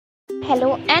Hello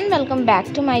and welcome back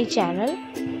to my channel.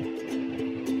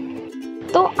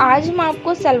 तो आज हम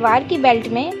आपको सलवार की बेल्ट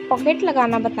में पॉकेट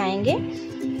लगाना बताएंगे।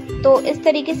 तो इस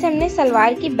तरीके से हमने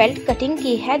सलवार की बेल्ट कटिंग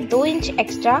की है 2 इंच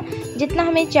एक्स्ट्रा, जितना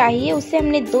हमें चाहिए उससे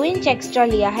हमने 2 इंच एक्स्ट्रा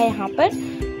लिया है यहाँ पर।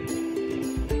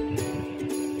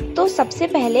 तो सबसे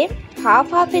पहले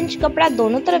हाफ इंच कपड़ा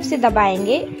दोनों तरफ से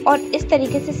दबाएंगे और इस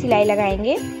तरीके से सिलाई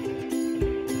लगाएंगे।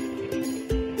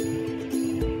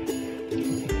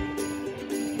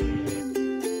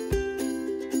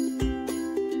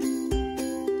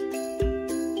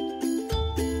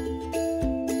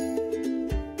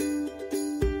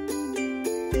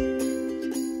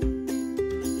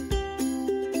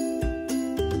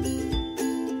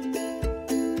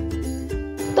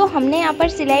 तो हमने यहाँ पर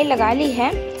सिलाई लगा ली है।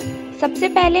 सबसे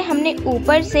पहले हमने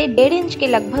ऊपर से 1.5 इंच के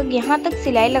लगभग यहाँ तक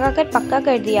सिलाई लगाकर पक्का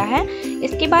कर दिया है।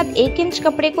 इसके बाद 1 इंच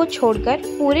कपड़े को छोड़कर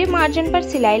पूरे मार्जिन पर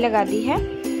सिलाई लगा दी है।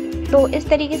 तो इस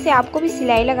तरीके से आपको भी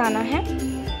सिलाई लगाना है।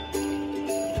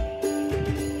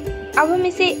 अब हम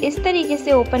इसे इस तरीके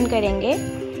से ओपन करेंगे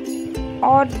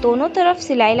और दोनों तरफ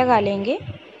सिलाई लगा लेंगे।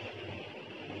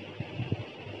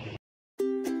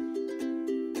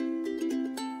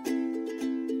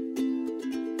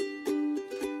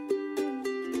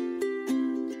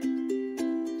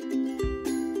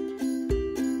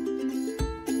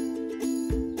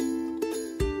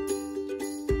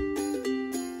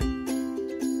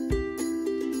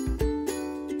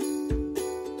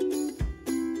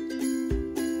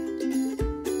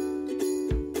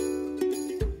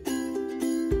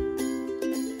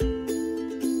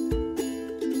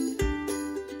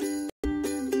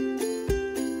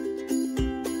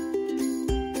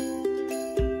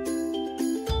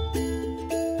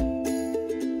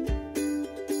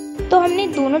 तो हमने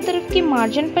दोनों तरफ की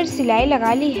मार्जिन पर सिलाई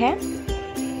लगा ली है।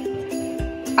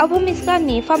 अब हम इसका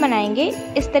नेफा बनाएंगे।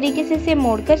 इस तरीके से इसे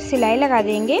मोड़कर सिलाई लगा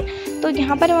देंगे तो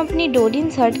यहाँ पर हम अपनी डोरी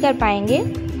इंसर्ट कर पाएंगे,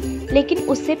 लेकिन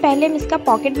उससे पहले हम इसका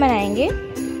पॉकेट बनाएंगे।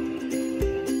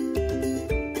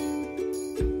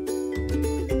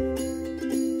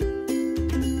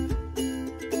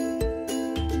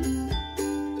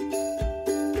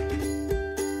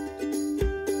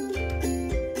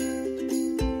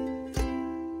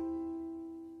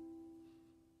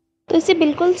 तो इसे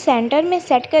बिल्कुल सेंटर में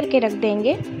सेट करके रख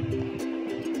देंगे।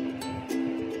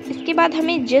 इसके बाद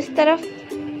हमें जिस तरफ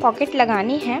पॉकेट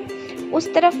लगानी है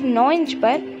उस तरफ 9 इंच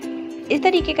पर इस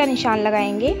तरीके का निशान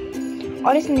लगाएंगे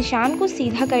और इस निशान को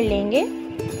सीधा कर लेंगे।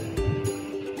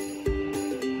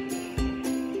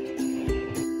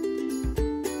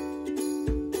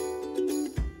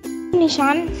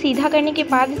 निशान सीधा करने के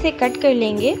बाद इसे कट कर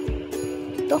लेंगे।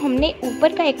 तो हमने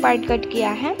ऊपर का एक पार्ट कट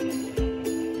किया है।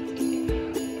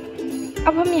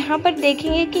 अब हम यहाँ पर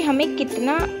देखेंगे कि हमें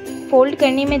कितना फोल्ड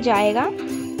करने में जाएगा।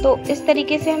 तो इस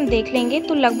तरीके से हम देख लेंगे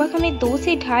तो लगभग हमें 2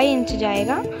 से 2.5 इंच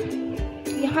जाएगा।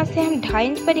 यहाँ से हम 2.5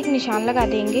 इंच पर एक निशान लगा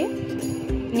देंगे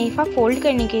नेफा फोल्ड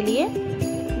करने के लिए।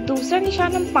 दूसरा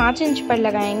निशान हम 5 इंच पर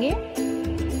लगाएंगे।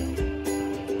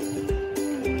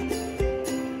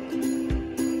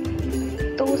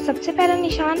 तो सबसे पहला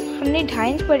निशान हमने 2.5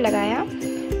 इंच पर लगाया,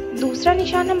 दूसरा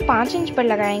निशान हम 5 इंच पर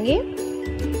लगाएंगे।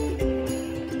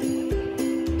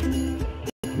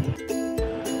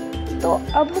 तो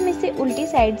अब हम इसे उल्टी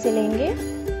साइड से लेंगे।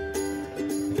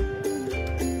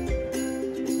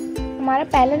 हमारा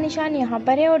पहला निशान यहाँ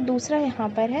पर है और दूसरा यहाँ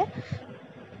पर है।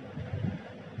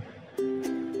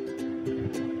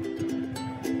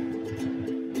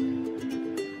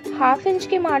 हाफ इंच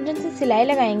के मार्जिन से सिलाई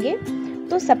लगाएंगे।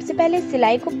 तो सबसे पहले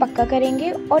सिलाई को पक्का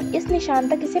करेंगे और इस निशान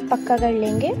तक इसे पक्का कर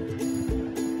लेंगे।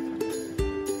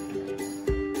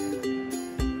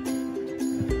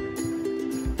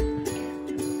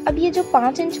 अब ये जो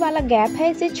 5 इंच वाला गैप है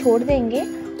इसे छोड़ देंगे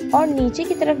और नीचे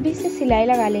की तरफ भी इसे सिलाई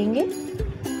लगा लेंगे।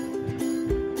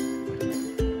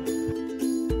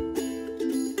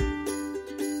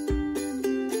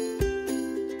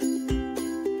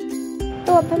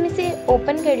 तो अब हम इसे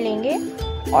ओपन कर लेंगे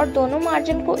और दोनों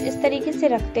मार्जिन को इस तरीके से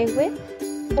रखते हुए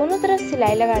दोनों तरफ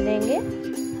सिलाई लगा देंगे।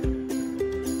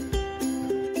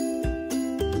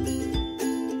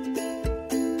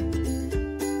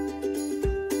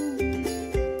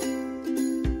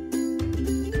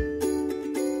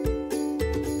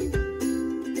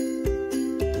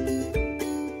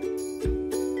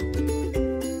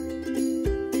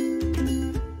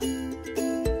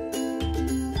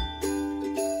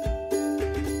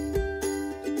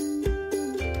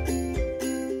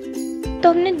 तो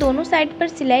हमने दोनों साइड पर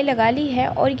सिलाई लगा ली है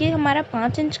और ये हमारा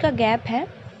 5 इंच का गैप है।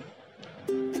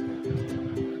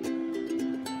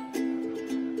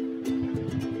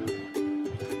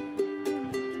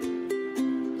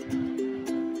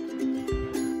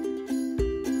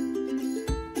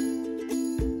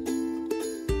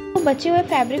 बचे हुए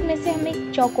फैब्रिक में से हम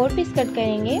एक चौकोर पीस कट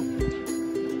करेंगे।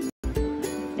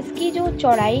 इसकी जो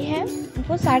चौड़ाई है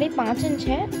वो 5.5 इंच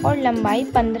है और लंबाई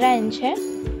 15 इंच है।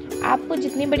 आपको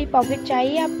जितनी बड़ी पॉकेट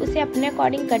चाहिए आप उसे अपने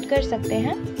अकॉर्डिंग कट कर सकते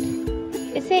हैं।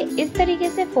 इसे इस तरीके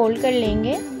से फोल्ड कर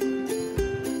लेंगे।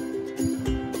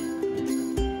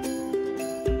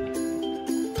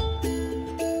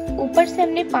 ऊपर से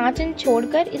हमने 5 इंच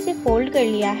छोड़कर इसे फोल्ड कर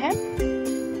लिया है।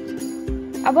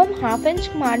 अब हम 1/2 इंच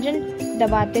मार्जिन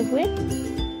दबाते हुए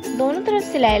दोनों तरफ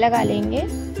सिलाई लगा लेंगे।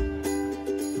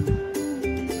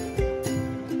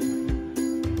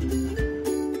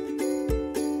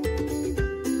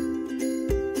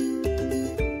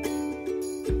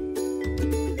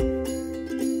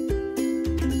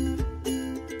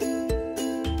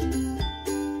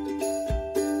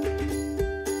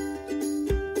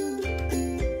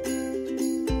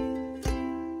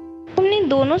 हमने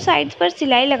दोनों साइड्स पर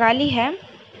सिलाई लगा ली है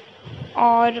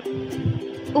और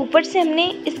ऊपर से हमने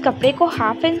इस कपड़े को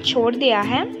 1/2 इंच छोड़ दिया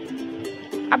है।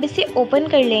 अब इसे ओपन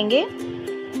कर लेंगे।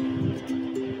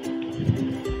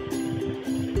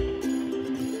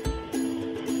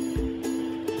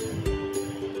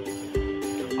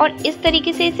 और इस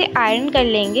तरीके से इसे आयरन कर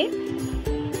लेंगे।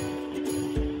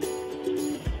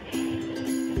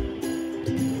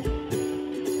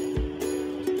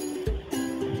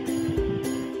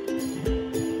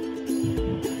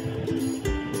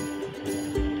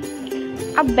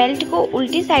 अब बेल्ट को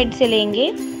उल्टी साइड से लेंगे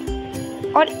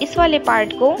और इस वाले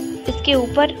पार्ट को इसके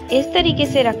ऊपर इस तरीके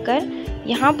से रखकर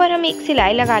यहाँ पर हम एक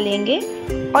सिलाई लगा लेंगे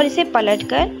और इसे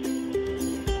पलटकर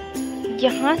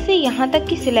यहाँ से यहाँ तक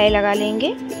की सिलाई लगा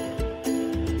लेंगे।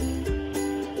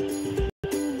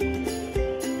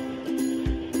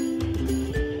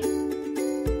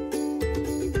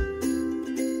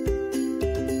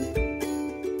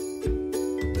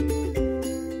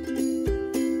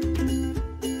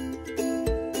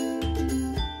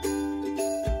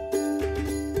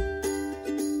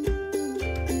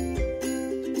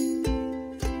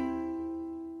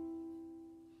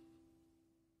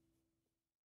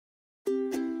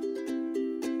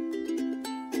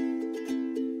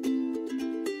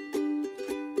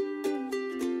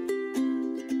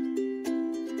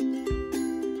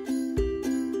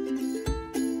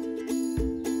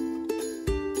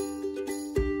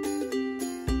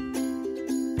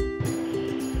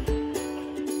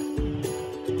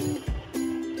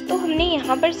 तो हमने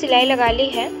यहाँ पर सिलाई लगा ली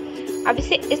है। अब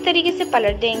इसे इस तरीके से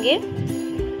पलट देंगे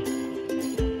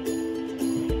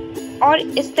और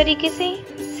इस तरीके से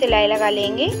सिलाई लगा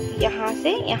लेंगे यहाँ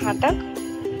से यहाँ तक।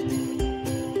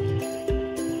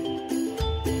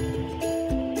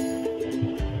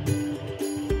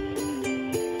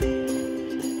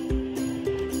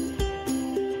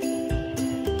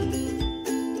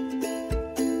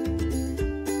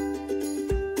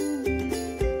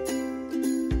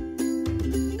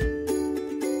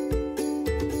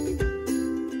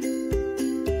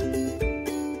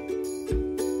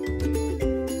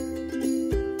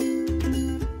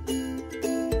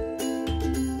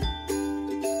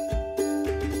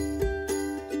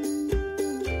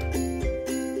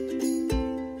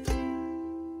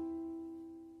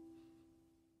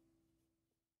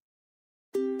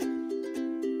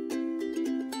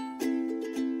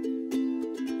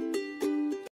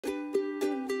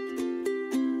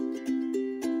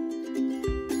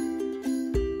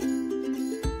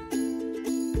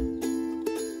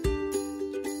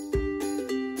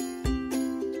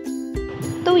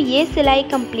 तो ये सिलाई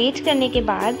कंप्लीट करने के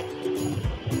बाद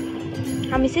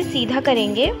हम इसे सीधा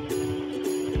करेंगे।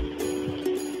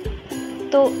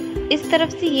 तो इस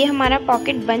तरफ से ये हमारा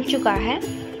पॉकेट बन चुका है।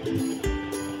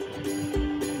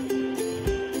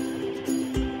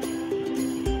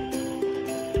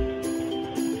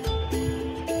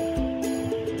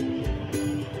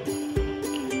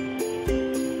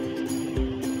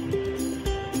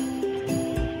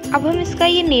 अब हम इसका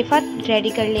ये नेफा रेडी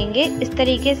कर लेंगे। इस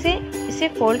तरीके से इसे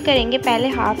फोल्ड करेंगे, पहले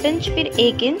 1/2 इंच फिर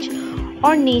 1 इंच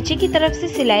और नीचे की तरफ से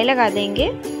सिलाई लगा देंगे।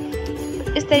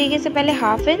 इस तरीके से पहले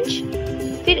 1/2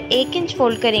 इंच फिर 1 इंच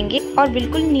फोल्ड करेंगे और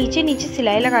बिल्कुल नीचे नीचे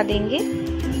सिलाई लगा देंगे।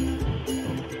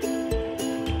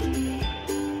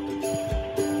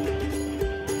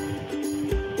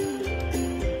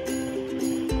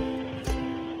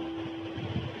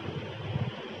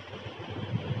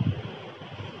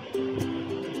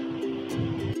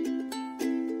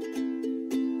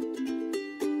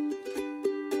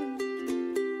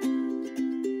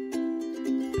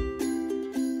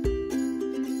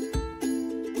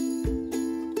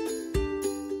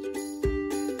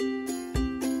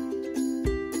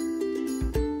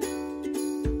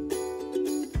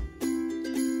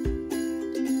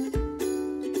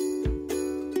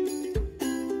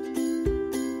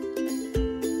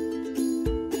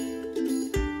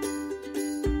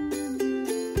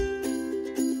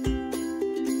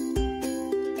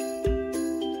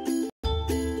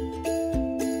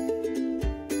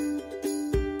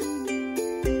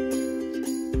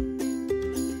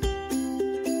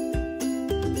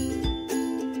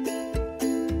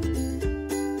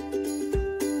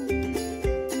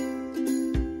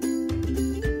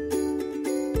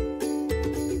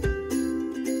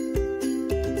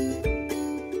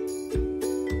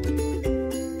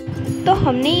 तो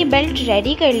हमने ये बेल्ट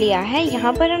रेडी कर लिया है।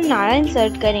 यहाँ पर हम नाड़ा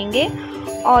इंसर्ट करेंगे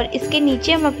और इसके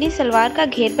नीचे हम अपनी सलवार का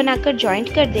घेर बनाकर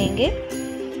जॉइंट कर देंगे।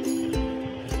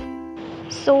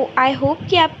 सो आई होप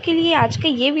कि आपके लिए आज का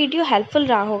ये वीडियो हेल्पफुल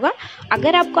रहा होगा।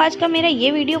 अगर आपको आज का मेरा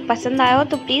ये वीडियो पसंद आया हो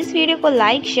तो प्लीज़ वीडियो को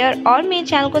लाइक, शेयर और मेरे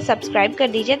चैनल को सब्सक्राइब कर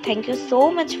दीजिए। Thank you so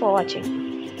much for watching.